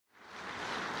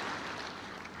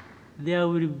there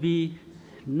will be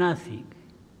nothing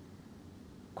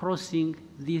crossing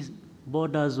these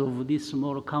borders of this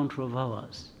small country of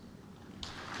ours.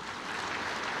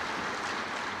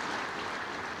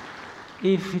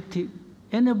 If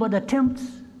anybody attempts,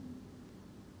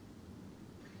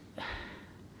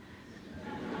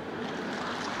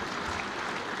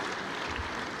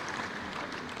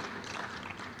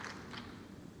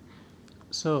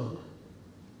 so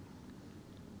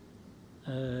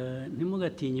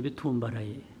ntimugatinye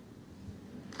ibitumbaraye.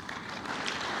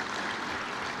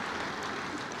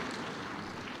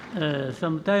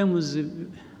 Sometimes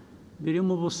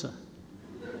birimo ubusa.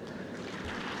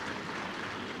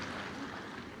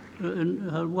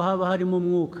 Haba harimo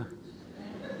umwuka.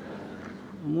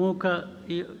 Umwuka,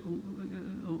 you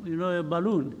know, a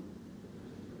balloon.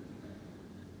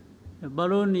 A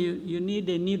balloon, you need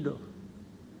a needle.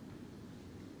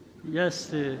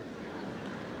 Just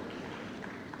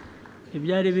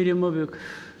ibyari birimo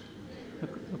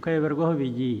ukayoberwaho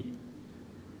bigiye.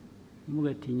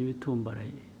 Ntimugatinye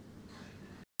ibitumbaraye.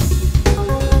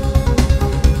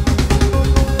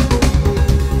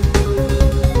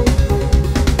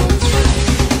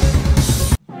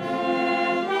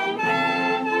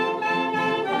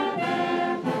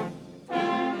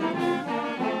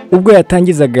 Ubwo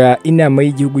yatangizaga inama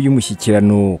y'igihugu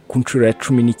y'umushyikirano ku nshuro ya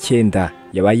 19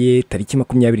 yabaye tariki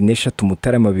 23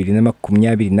 Mutarama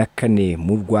 2024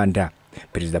 mu Rwanda,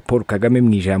 Perezida Paul Kagame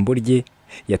mu ijambo rye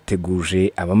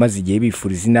yateguje abamaze igihe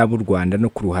bifuriza inabo Rwanda no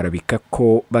kuruharabika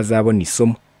ko bazabona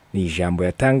isomo. Ni ijambo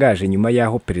yatangaje nyuma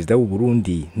yaho Perezida w'u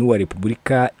Burundi n'uwa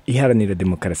Repubulika Iharanira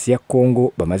Demokarasi ya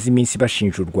Kongo bamaze iminsi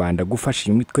bashinja u Rwanda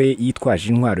gufasha imitwe yitwaje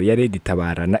intwaro ya Red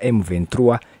Tabara na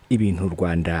M23, ibintu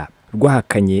Rwanda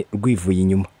rwahakanye rwivuye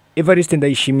inyuma. Evariste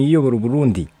Ndayishimiye uyobora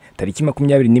Burundi tariki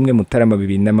 21 Mutarama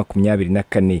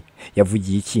 2024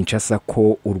 yavugiye i Kinshasa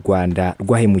ko u Rwanda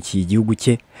rwahemukiye igihugu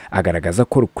cye, agaragaza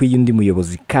ko rukwiye undi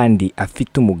muyobozi kandi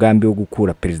afite umugambi wo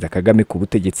gukura Perezida Kagame ku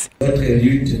butegetsi. Notre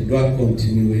lutte doit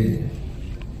continuer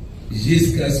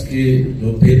jusqu'à ce que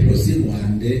le peuple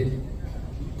rwandais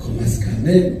commence quand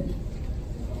même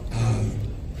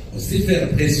à aussi faire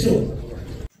pression.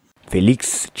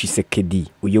 Felix Tshisekedi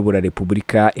uyobora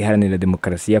Repubulika Iharanira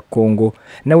Demokarasi ya Kongo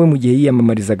nawe mu gihe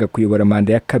yiyamamarizaga kuyobora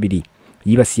manda ya kabiri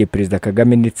yibasiye Perezida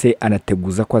Kagame ndetse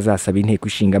anateguza ko azasaba inteko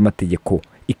ishinga amategeko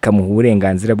ikamuha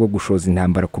uburenganzira bwo gushoza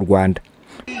intambara ku Rwanda.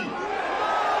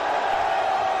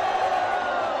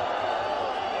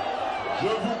 Je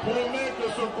vous promets que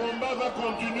ce combat va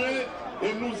continuer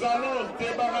et nous allons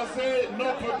débarrasser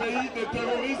notre pays des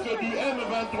terroristes du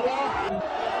M23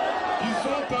 qui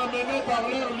sont emmenés par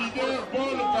leur leader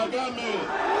Paul Kagame.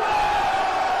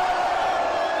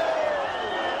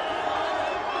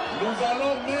 Nous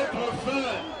allons mettre fin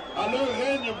à leur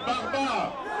règne barbare,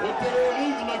 au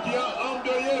terrorisme qui a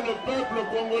endeuillé le peuple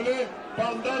congolais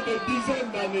pendant des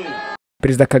dizaines d'années.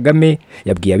 Perezida Kagame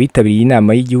yabwiye abitabiriye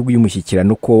inama y'igihugu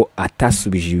y'umushyikirano ko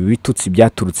atasubije ibi bitutsi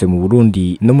byaturutse mu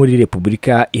Burundi no muri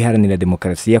Repubulika Iharanira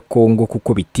Demokarasi ya Kongo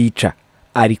kuko bitica,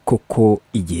 ariko ko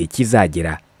igihe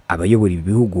kizagera abayobora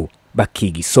ibihugu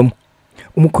bakiga isomo.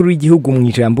 Umukuru w'igihugu mu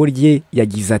ijambo rye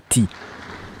yagize ati: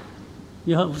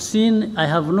 You have seen I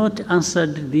have not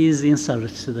answered these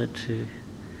insults that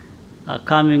are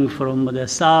coming from the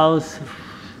south,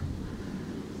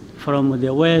 from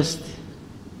the west.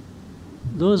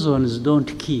 Those ones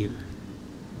don't kill.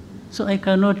 So I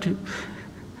cannot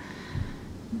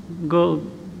go,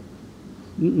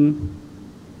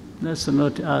 that's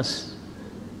not us.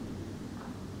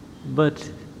 But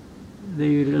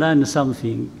they learn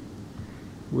something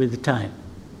with time.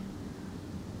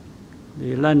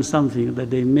 They learn something that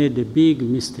they made a big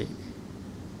mistake.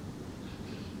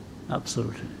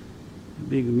 Absolutely, a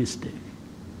big mistake.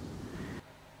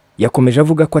 Yakomeje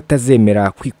avuga ko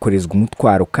atazemera kwikorezwa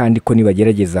umutwaro kandi ko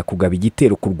nibagerageza kugaba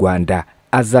igitero ku Rwanda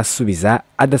azasubiza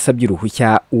adasabye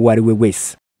uruhushya uwo ari we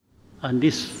wese. And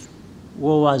this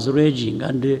war was raging,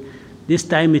 and this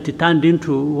time it turned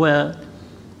into where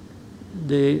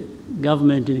the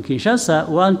government in Kinshasa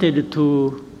wanted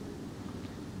to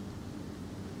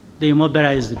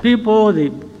demobilize the people. They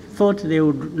thought they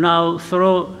would now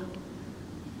throw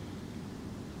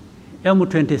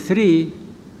M23,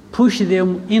 push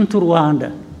them into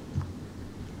Rwanda.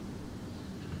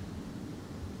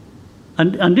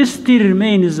 And this still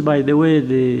remains, by the way,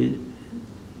 the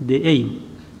aim.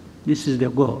 This is the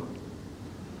goal.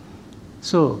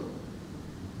 So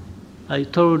I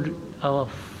told our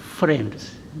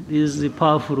friends, these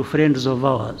powerful friends of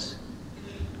ours,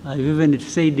 I've even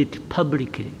said it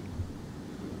publicly,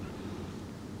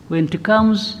 when it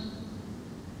comes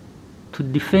to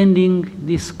defending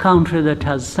this country that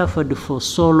has suffered for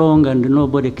so long and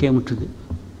nobody came to the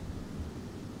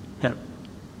help.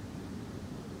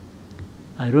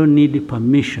 I don't need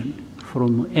permission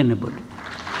from anybody.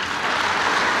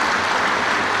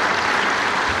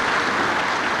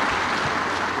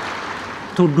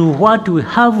 To do what we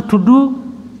have to do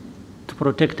to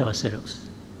protect ourselves.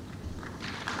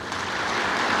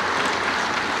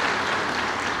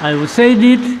 I will say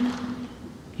it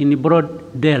in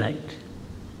broad daylight.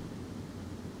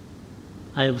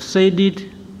 I have said it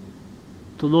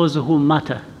to those who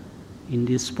matter in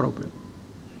this problem.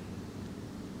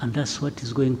 And that's what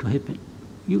is going to happen.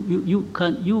 You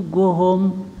go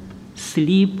home,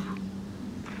 sleep,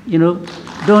 don't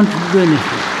do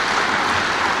anything.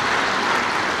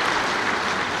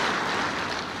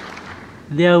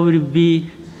 There will be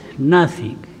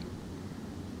nothing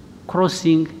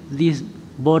crossing these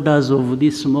borders of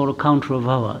this small country of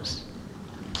ours.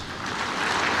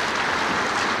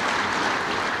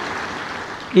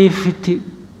 If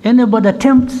anybody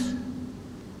attempts,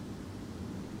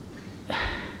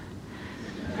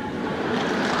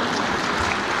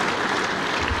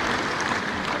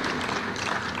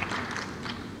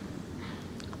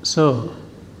 so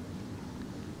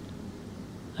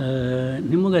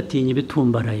ntimugatinye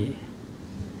ibitumbaraye.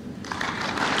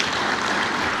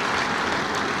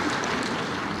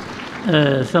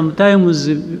 Sometimes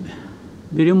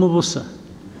birimo ubusa.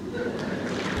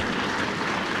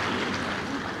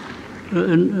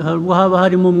 Haba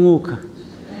harimo umwuka.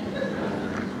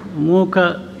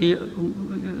 Umwuka,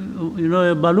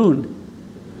 a balloon.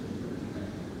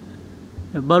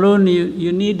 A balloon,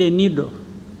 you need a needle.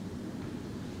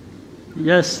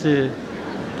 Just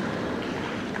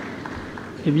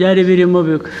ibyari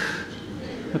birimo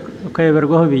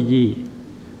ukayoberwaho bigiye.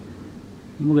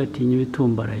 Ntimugatinye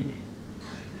ibitumbaraye.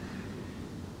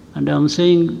 And I'm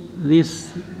saying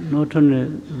this, not only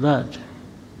that.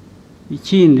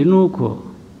 Ikindi nuko,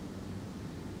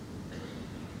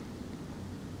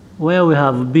 where we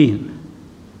have been,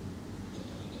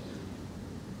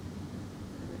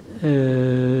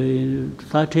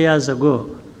 30 years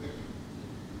ago,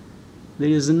 there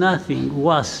is nothing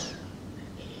worse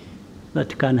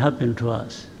that can happen to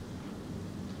us.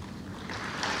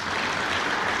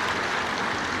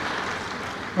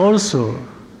 Also,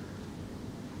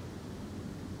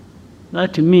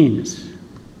 that means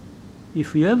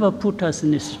if you ever put us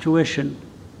in a situation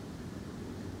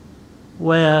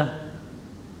where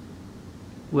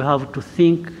we have to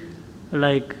think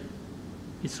like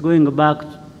it's going back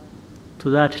to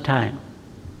that time,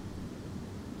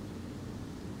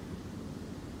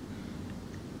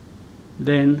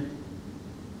 then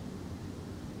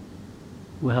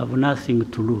we have nothing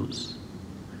to lose.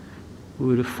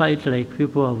 We will fight like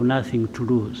people have nothing to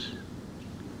lose.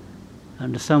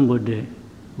 And somebody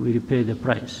will pay the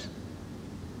price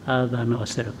other than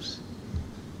ourselves.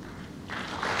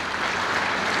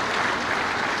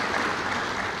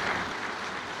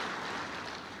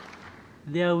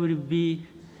 There will be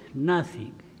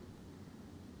nothing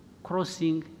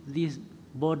crossing these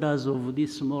borders of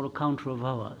this small country of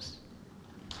ours.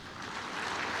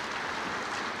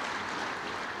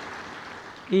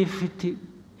 If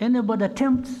anybody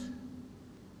attempts,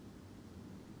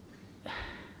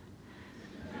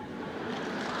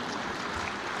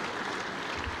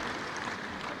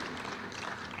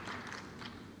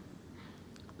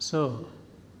 so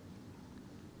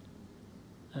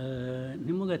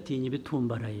ntimugatinye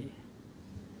ibitumbaraye.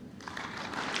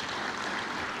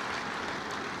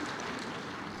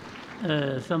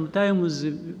 Sometimes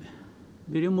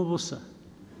birimo ubusa.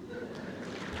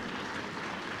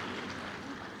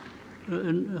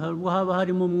 Haba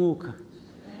harimo umwuka.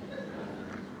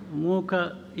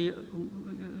 Umwuka,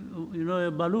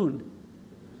 a balloon.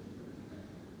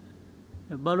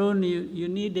 A balloon, you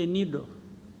need a needle.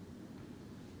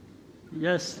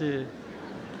 Just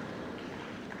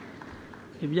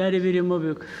ibyari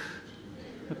birimo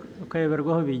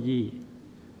ukayoberwaho bigiye.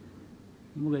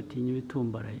 Ntimugatinye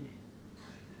ibitumbaraye.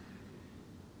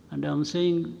 And I'm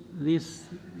saying this,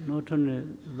 not only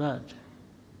that.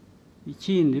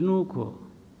 Ikindi nuko,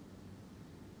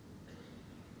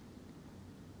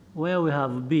 where we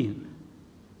have been,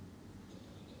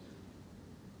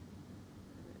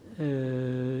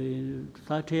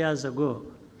 30 years ago,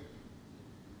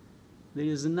 there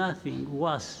is nothing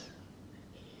worse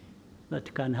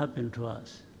that can happen to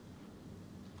us.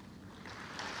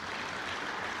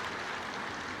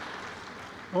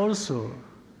 Also,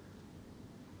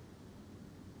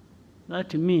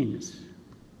 that means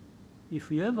if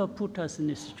you ever put us in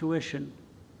a situation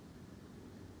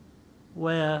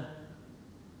where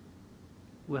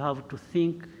we have to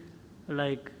think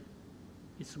like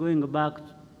it's going back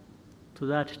to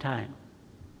that time.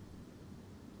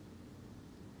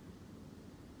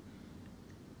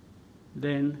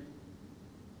 Then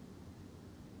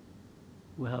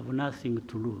we have nothing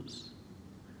to lose.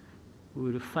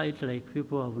 We will fight like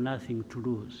people have nothing to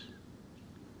lose.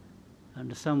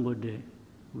 And somebody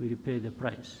will pay the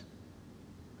price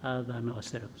other than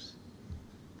ourselves.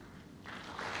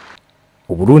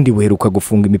 Uburundi buheruka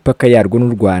gufunga imipaka yarwo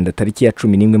n'u Rwanda tariki ya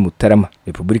 11 Mutarama.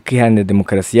 Repubulika Iharanira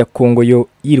Demokarasi ya Kongo yo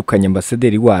yirukanye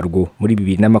ambasaderi warwo muri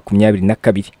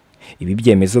 2022. Ibi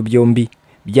byemezo byombi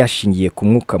byashingiye ku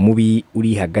mwuka mubi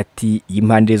uri hagati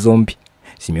y'impande zombi.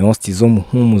 Simeon Stizo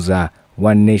Muhumuza,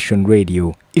 One Nation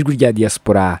Radio, ijwi rya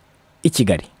diaspora i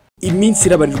Kigali. Iminsi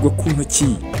irabarirwa ku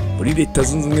ntoki muri Leta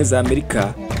Zunze Ubumwe za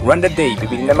Amerika. Rwanda Day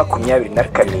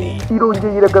 2024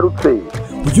 irongeye iragarutse.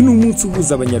 Uyu ni umunsi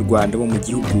uhuza abanyarwanda bo mu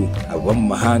gihugu, abo mu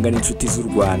mahanga n'inshuti z'u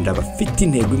Rwanda bafite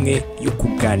intego imwe yo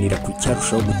kuganira ku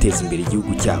cyarushaho guteza imbere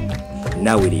igihugu cyabo.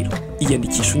 Nawe rero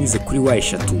iyandikisha unyuze kuri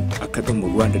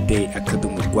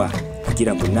wa@rwandaday.rw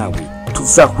kugira ngo nawe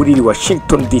tuzahurire i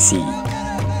Washington DC.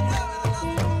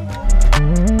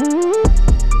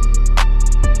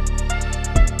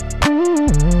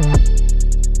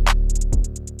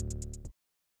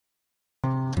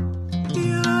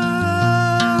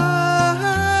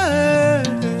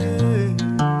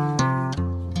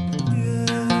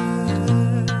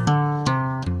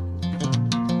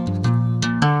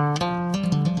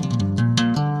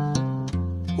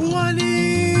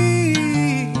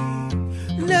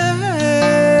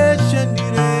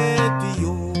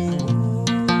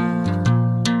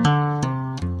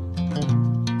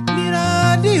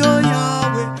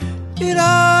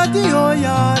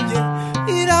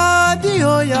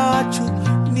 iradiyo yacu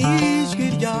n'ijwi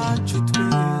ryacu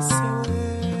twese.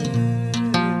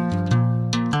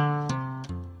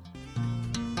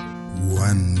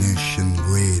 One Nation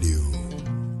Radio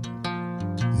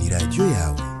ni radiyo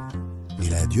yawe, ni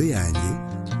radiyo yanjye,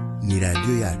 ni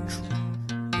radiyo yacu.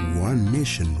 One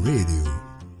Nation Radio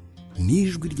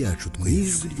n'ijwi ryacu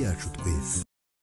twese.